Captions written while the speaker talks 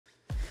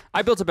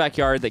I built a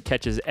backyard that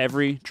catches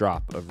every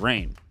drop of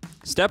rain.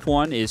 Step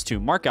 1 is to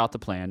mark out the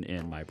plan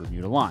in my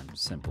Bermuda lawn.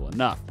 Simple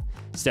enough.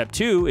 Step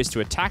 2 is to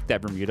attack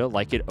that Bermuda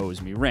like it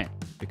owes me rent,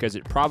 because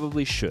it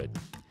probably should.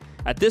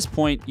 At this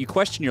point, you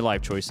question your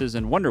life choices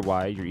and wonder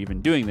why you're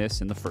even doing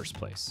this in the first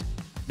place.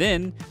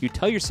 Then, you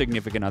tell your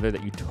significant other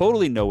that you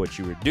totally know what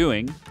you were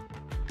doing.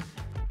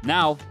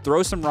 Now,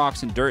 throw some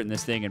rocks and dirt in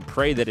this thing and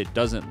pray that it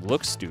doesn't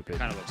look stupid.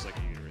 Kind of looks like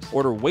a uterus.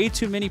 Order way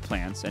too many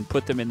plants and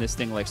put them in this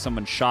thing like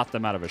someone shot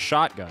them out of a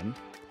shotgun.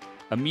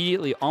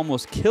 Immediately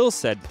almost kill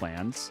said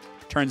plants.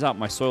 Turns out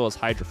my soil is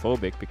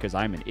hydrophobic because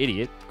I'm an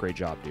idiot. Great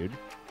job, dude.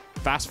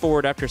 Fast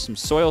forward after some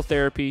soil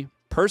therapy,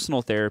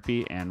 personal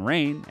therapy, and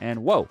rain,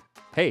 and whoa,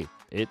 hey,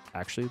 it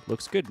actually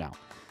looks good now.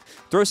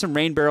 Throw some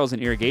rain barrels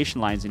and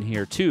irrigation lines in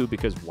here too,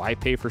 because why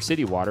pay for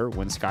city water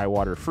when sky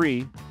water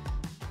free?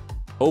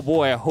 Oh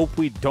boy, I hope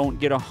we don't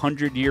get a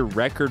 100-year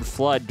record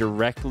flood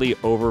directly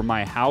over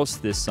my house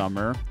this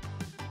summer.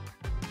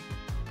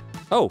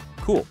 Oh,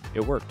 cool,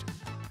 it worked.